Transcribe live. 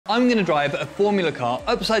I'm going to drive a Formula car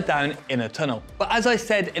upside down in a tunnel. But as I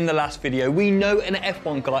said in the last video, we know an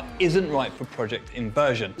F1 car isn't right for Project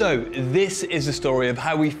Inversion. So this is the story of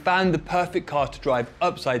how we found the perfect car to drive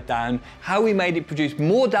upside down, how we made it produce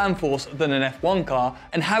more downforce than an F1 car,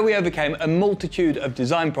 and how we overcame a multitude of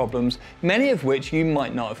design problems, many of which you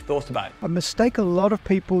might not have thought about. A mistake a lot of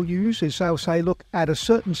people use is they'll say, look, at a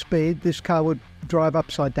certain speed, this car would drive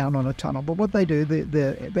upside down on a tunnel. But what they do,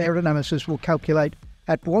 the aerodynamicists will calculate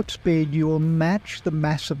at what speed you will match the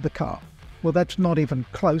mass of the car. Well, that's not even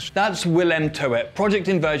close. That's Willem Toet, Project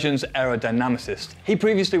Inversion's aerodynamicist. He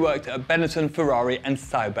previously worked at Benetton, Ferrari and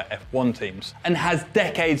Sauber F1 teams and has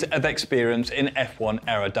decades of experience in F1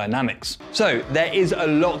 aerodynamics. So there is a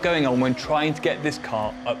lot going on when trying to get this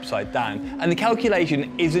car upside down. And the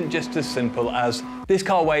calculation isn't just as simple as this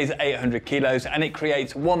car weighs 800 kilos and it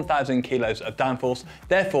creates 1,000 kilos of downforce,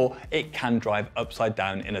 therefore it can drive upside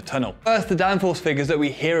down in a tunnel. First, the downforce figures that we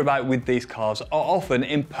hear about with these cars are often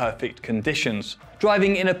in perfect conditions.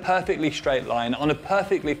 Driving in a perfectly straight line on a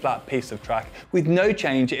perfectly flat piece of track with no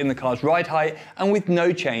change in the car's ride height and with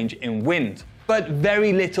no change in wind. But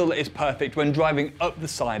very little is perfect when driving up the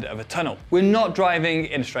side of a tunnel. We're not driving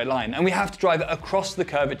in a straight line and we have to drive across the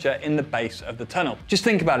curvature in the base of the tunnel. Just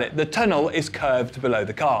think about it, the tunnel is curved below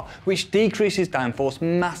the car, which decreases downforce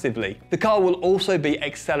massively. The car will also be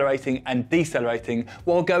accelerating and decelerating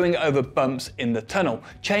while going over bumps in the tunnel,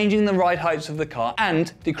 changing the ride heights of the car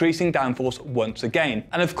and decreasing downforce once again.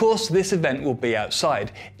 And of course, this event will be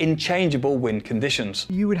outside in changeable wind conditions.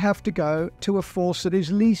 You would have to go to a force that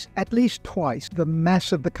is at least twice the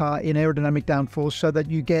mass of the car in aerodynamic downforce so that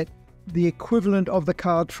you get the equivalent of the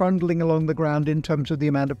car trundling along the ground in terms of the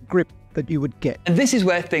amount of grip that you would get. And this is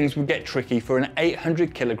where things would get tricky for an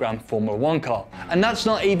 800 kilogram Formula 1 car. And that's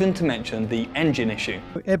not even to mention the engine issue.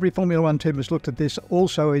 Every Formula 1 team has looked at this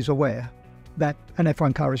also is aware that an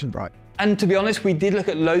F1 car isn't right. And to be honest, we did look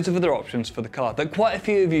at loads of other options for the car that quite a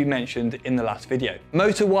few of you mentioned in the last video.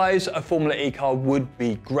 Motor-wise, a Formula E car would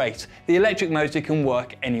be great. The electric motor can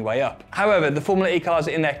work any way up. However, the Formula E cars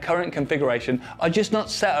in their current configuration are just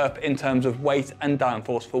not set up in terms of weight and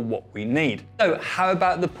downforce for what we need. So how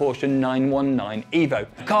about the Porsche 919 Evo?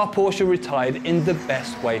 A car Porsche retired in the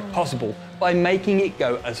best way possible, by making it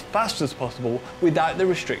go as fast as possible without the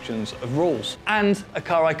restrictions of rules. And a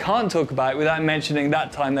car I can't talk about without mentioning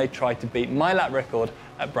that time they tried to beat my lap record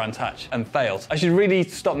at Brands Hatch and failed. I should really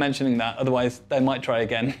stop mentioning that, otherwise they might try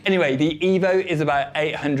again. Anyway, the Evo is about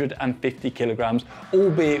 850 kilograms,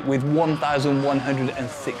 albeit with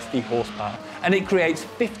 1,160 horsepower, and it creates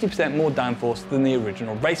 50% more downforce than the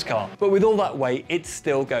original race car. But with all that weight, it's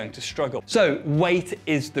still going to struggle. So weight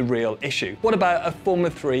is the real issue. What about a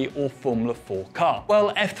Formula 3 or Formula 4 car?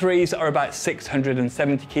 Well, F3s are about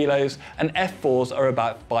 670 kilos and F4s are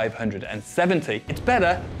about 570. It's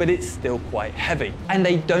better, but it's still quite heavy. And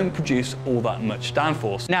they don't produce all that much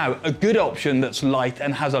downforce. Now, a good option that's light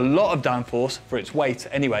and has a lot of downforce, for its weight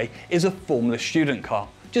anyway, is a Formula Student car.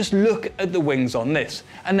 Just look at the wings on this,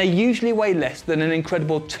 and they usually weigh less than an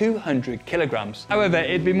incredible 200 kilograms. However,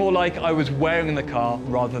 it'd be more like I was wearing the car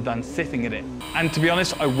rather than sitting in it. And to be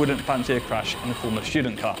honest, I wouldn't fancy a crash in a Formula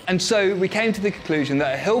Student car. And so we came to the conclusion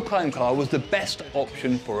that a hill climb car was the best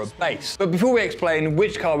option for a base. But before we explain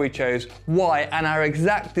which car we chose, why, and our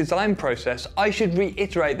exact design process, I should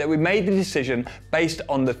reiterate that we made the decision based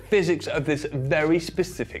on the physics of this very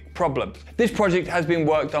specific problem. This project has been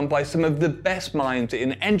worked on by some of the best minds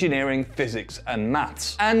in engineering, physics and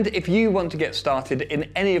maths. And if you want to get started in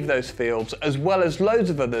any of those fields, as well as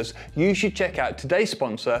loads of others, you should check out today's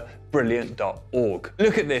sponsor, Brilliant.org.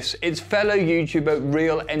 Look at this, it's fellow YouTuber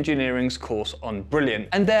Real Engineering's course on Brilliant,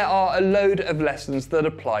 and there are a load of lessons that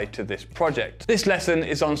apply to this project. This lesson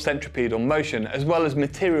is on centripetal motion as well as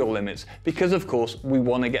material limits, because of course we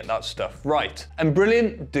want to get that stuff right. And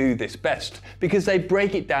Brilliant do this best, because they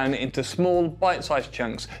break it down into small bite-sized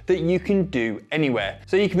chunks that you can do anywhere.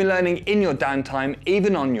 So you can be learning in your downtime,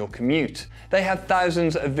 even on your commute. They have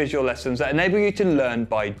thousands of visual lessons that enable you to learn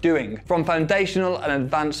by doing, from foundational and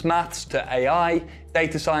advanced maths to AI,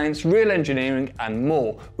 data science, real engineering and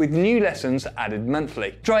more, with new lessons added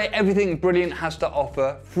monthly. Try everything Brilliant has to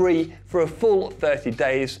offer free for a full 30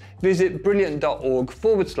 days. Visit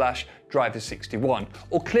brilliant.org/driver61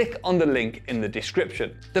 or click on the link in the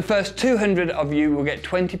description. The first 200 of you will get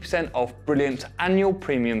 20% off Brilliant's annual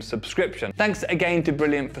premium subscription. Thanks again to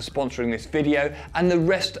Brilliant for sponsoring this video and the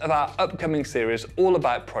rest of our upcoming series all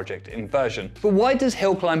about Project Inversion. But why does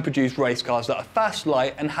Hill Climb produce race cars that are fast,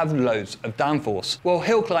 light and have loads of downforce? Well,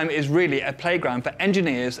 Hill Climb is really a playground for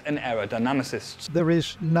engineers and aerodynamicists. There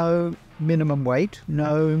is no minimum weight,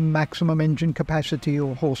 no maximum engine capacity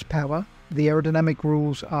or horsepower. the aerodynamic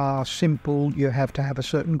rules are simple. You have to have a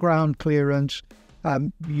certain ground clearance.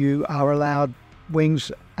 You are allowed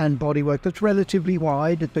wings and bodywork that's relatively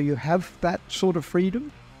wide, so you have that sort of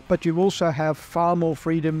freedom, but you also have far more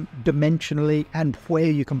freedom dimensionally and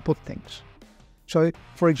where you can put things. So,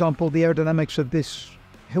 for example, the aerodynamics of this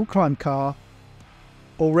hill climb car,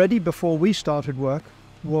 already before we started work,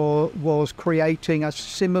 was creating a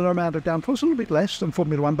similar amount of downforce, a little bit less than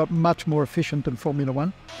Formula One, but much more efficient than Formula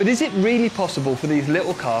One. But is it really possible for these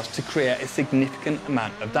little cars to create a significant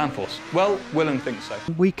amount of downforce? Well, Willem thinks so.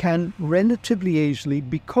 We can relatively easily,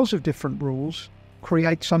 because of different rules,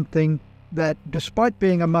 create something that, despite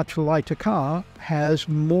being a much lighter car, has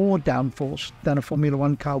more downforce than a Formula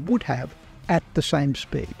One car would have at the same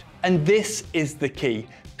speed. And this is the key.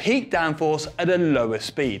 Peak downforce at a lower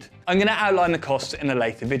speed. I'm going to outline the costs in a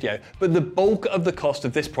later video, but the bulk of the cost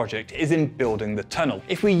of this project is in building the tunnel.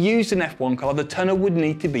 If we used an F1 car, the tunnel would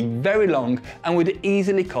need to be very long and would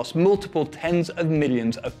easily cost multiple tens of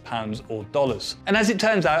millions of pounds or dollars. And as it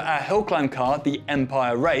turns out, our hill climb car, the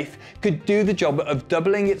Empire Wraith, could do the job of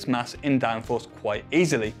doubling its mass in downforce quite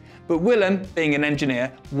easily. But Willem, being an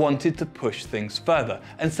engineer, wanted to push things further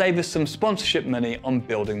and save us some sponsorship money on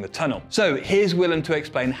building the tunnel. So here's Willem to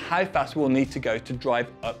explain how fast we'll need to go to drive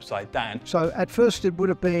upside down. So at first it would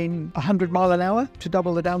have been 100 miles an hour to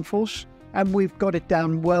double the downforce, and we've got it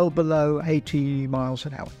down well below 80 miles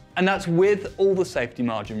an hour. And that's with all the safety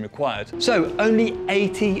margin required. So only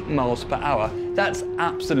 80 miles per hour, that's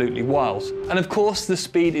absolutely wild. And of course, the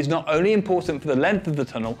speed is not only important for the length of the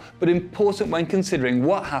tunnel, but important when considering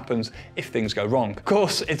what happens if things go wrong. Of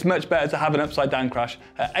course, it's much better to have an upside down crash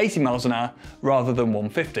at 80 miles an hour rather than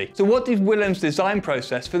 150. So what did Willem's design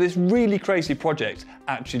process for this really crazy project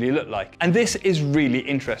actually look like? And this is really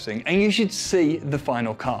interesting, and you should see the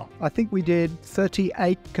final car. I think we did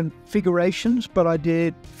 38 configurations, but I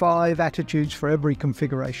did 5 attitudes for every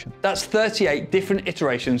configuration. That's 38 different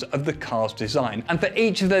iterations of the car's design. And for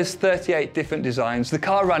each of those 38 different designs, the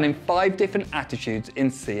car ran in 5 different attitudes in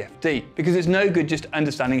CFD, because it's no good just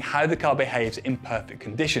understanding how the car behaves in perfect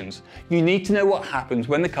conditions. You need to know what happens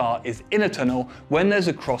when the car is in a tunnel, when there's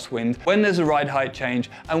a crosswind, when there's a ride height change,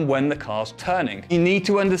 and when the car's turning. You need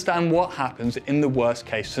to understand what happens in the worst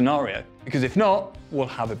case scenario, because if not, we'll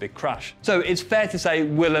have a big crash. So it's fair to say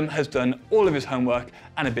Willem has done all of his homework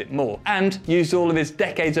and a bit more, and used all of his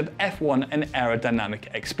decades of F1 and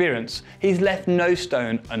aerodynamic experience. He's left no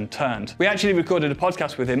stone unturned. We actually recorded a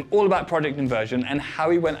podcast with him all about Project Inversion and how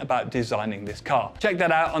he went about designing this car. Check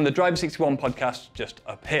that out on the Driver 61 podcast just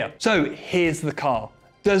up here. So here's the car.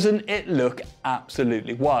 Doesn't it look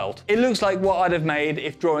absolutely wild? It looks like what I'd have made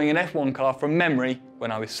if drawing an F1 car from memory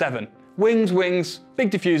when I was 7. Wings,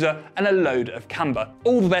 big diffuser, and a load of camber.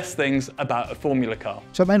 All the best things about a Formula car.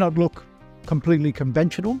 So it may not look completely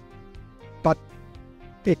conventional, but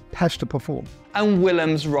it has to perform. And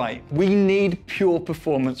Willem's right. We need pure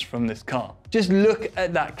performance from this car. Just look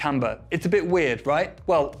at that camber. It's a bit weird, right?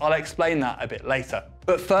 Well, I'll explain that a bit later.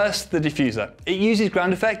 But first, the diffuser. It uses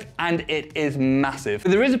ground effect and it is massive.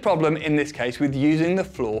 But there is a problem in this case with using the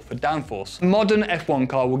floor for downforce. A modern F1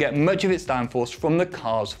 car will get much of its downforce from the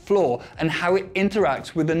car's floor and how it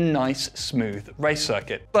interacts with a nice, smooth race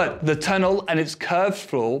circuit. But the tunnel and its curved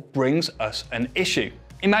floor brings us an issue.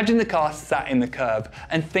 Imagine the car sat in the curve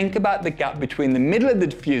and think about the gap between the middle of the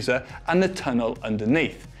diffuser and the tunnel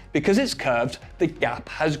underneath. Because it's curved, the gap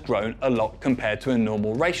has grown a lot compared to a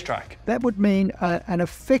normal racetrack. That would mean an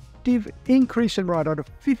effective increase in ride height of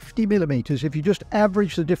 50 millimeters if you just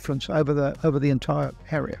average the difference over the entire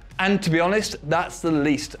area. And to be honest, that's the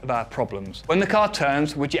least of our problems. When the car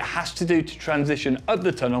turns, which it has to do to transition up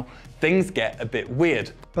the tunnel, things get a bit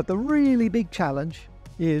weird. But the really big challenge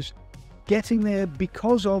is getting there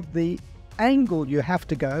because of the angle you have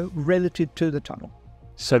to go relative to the tunnel.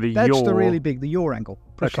 So that's the really big, the yaw angle,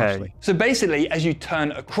 precisely. Okay. So basically, as you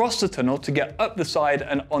turn across the tunnel to get up the side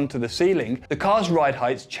and onto the ceiling, the car's ride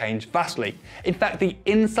heights change vastly. In fact, the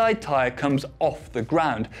inside tyre comes off the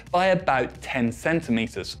ground by about 10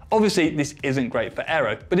 centimeters. Obviously, this isn't great for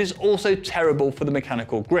aero, but it's also terrible for the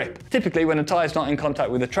mechanical grip. Typically, when a tyre is not in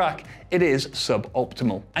contact with the track, it is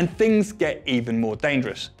suboptimal. And things get even more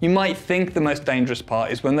dangerous. You might think the most dangerous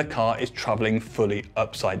part is when the car is traveling fully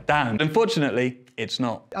upside down. Unfortunately, it's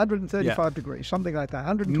not. 135 degrees, something like that.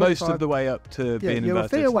 125. Most of the way up to being you're inverted. a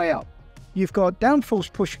fair way up. You've got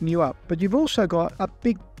downforce pushing you up, but you've also got a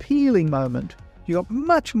big peeling moment. You've got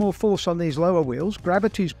much more force on these lower wheels.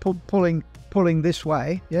 Gravity's pulling this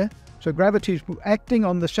way, yeah? So gravity's acting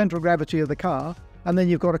on the central gravity of the car, and then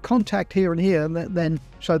you've got a contact here and here, and then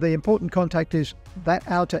so the important contact is that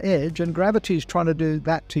outer edge, and gravity is trying to do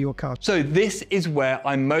that to your car. So this is where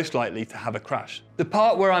I'm most likely to have a crash. The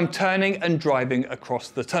part where I'm turning and driving across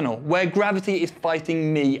the tunnel, where gravity is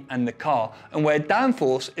fighting me and the car, and where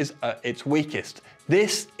downforce is at its weakest.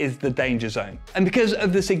 This is the danger zone. And because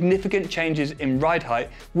of the significant changes in ride height,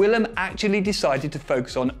 Willem actually decided to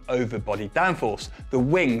focus on overbody downforce, the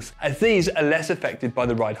wings, as these are less affected by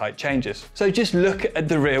the ride height changes. So just look at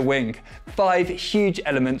the rear wing. 5 huge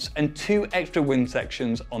elements and 2 extra wing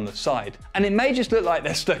sections on the side. And it may just look like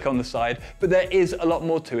they're stuck on the side, but there is a lot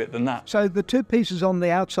more to it than that. So the 2 pieces on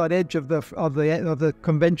the outside edge of the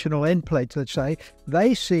conventional end plates, let's say,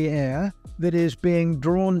 they see air that is being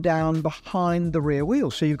drawn down behind the rear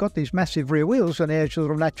wheels. So you've got these massive rear wheels, and air sort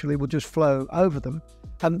of naturally will just flow over them.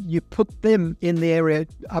 And you put them in the area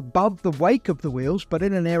above the wake of the wheels, but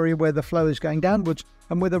in an area where the flow is going downwards,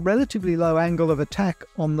 and with a relatively low angle of attack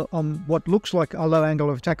on what looks like a low angle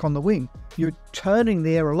of attack on the wing. You're turning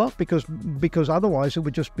the air a lot because otherwise it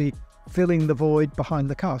would just be filling the void behind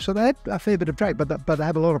the car. So they have a fair bit of drag, but they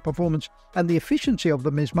have a lot of performance, and the efficiency of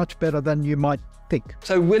them is much better than you might think.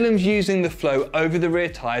 So Willem's using the flow over the rear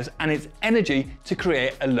tyres and its energy to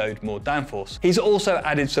create a load more downforce. He's also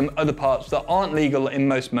added some other parts that aren't legal in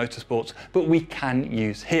most motorsports, but we can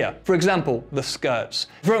use here. For example, the skirts.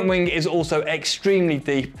 The front wing is also extremely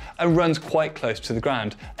deep and runs quite close to the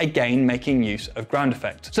ground, again making use of ground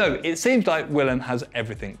effect. So it seems like Willem has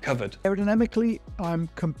everything covered. Aerodynamically, I'm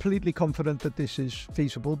completely confident that this is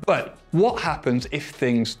feasible. But what happens if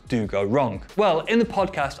things do go wrong? Well, in the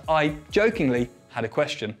podcast, I jokingly had a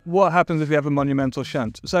question. What happens if you have a monumental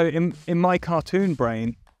shunt? So in my cartoon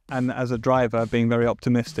brain, and as a driver being very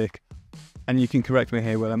optimistic, and you can correct me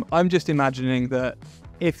here, Willem, I'm just imagining that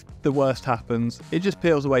if the worst happens, it just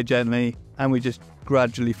peels away gently and we just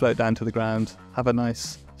gradually float down to the ground, have a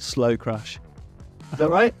nice slow crash. Is that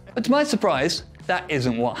right? But to my surprise, that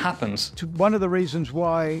isn't what happens. One of the reasons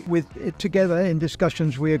why, together in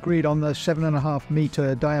discussions, we agreed on the 7.5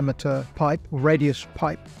 meter diameter pipe, radius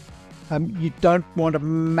pipe. You don't want a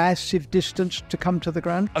massive distance to come to the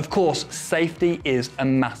ground. Of course, safety is a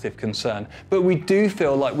massive concern, but we do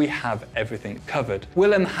feel like we have everything covered.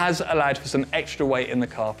 Willem has allowed for some extra weight in the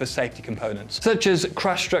car for safety components, such as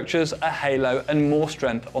crash structures, a halo, and more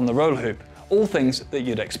strength on the roller hoop. All things that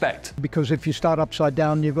you'd expect. Because if you start upside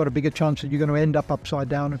down, you've got a bigger chance that you're going to end up upside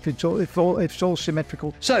down if it's all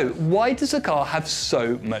symmetrical. So why does the car have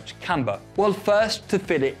so much camber? Well, first, to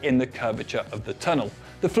fit it in the curvature of the tunnel.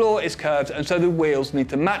 The floor is curved, and so the wheels need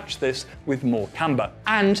to match this with more camber.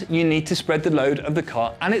 And you need to spread the load of the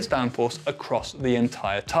car and its downforce across the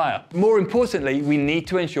entire tyre. More importantly, we need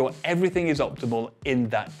to ensure everything is optimal in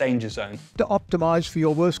that danger zone. To optimize for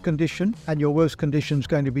your worst condition, and your worst condition is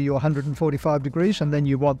going to be your 145 degrees, and then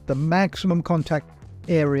you want the maximum contact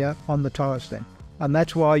area on the tyres then. And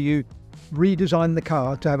that's why you redesign the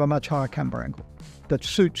car to have a much higher camber angle that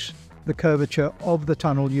suits the curvature of the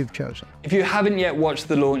tunnel you've chosen. If you haven't yet watched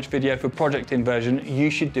the launch video for Project Inversion, you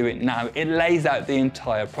should do it now. It lays out the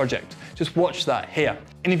entire project. Just watch that here.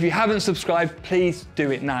 And if you haven't subscribed, please do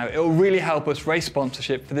it now. It will really help us raise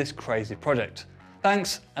sponsorship for this crazy project.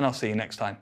 Thanks, and I'll see you next time.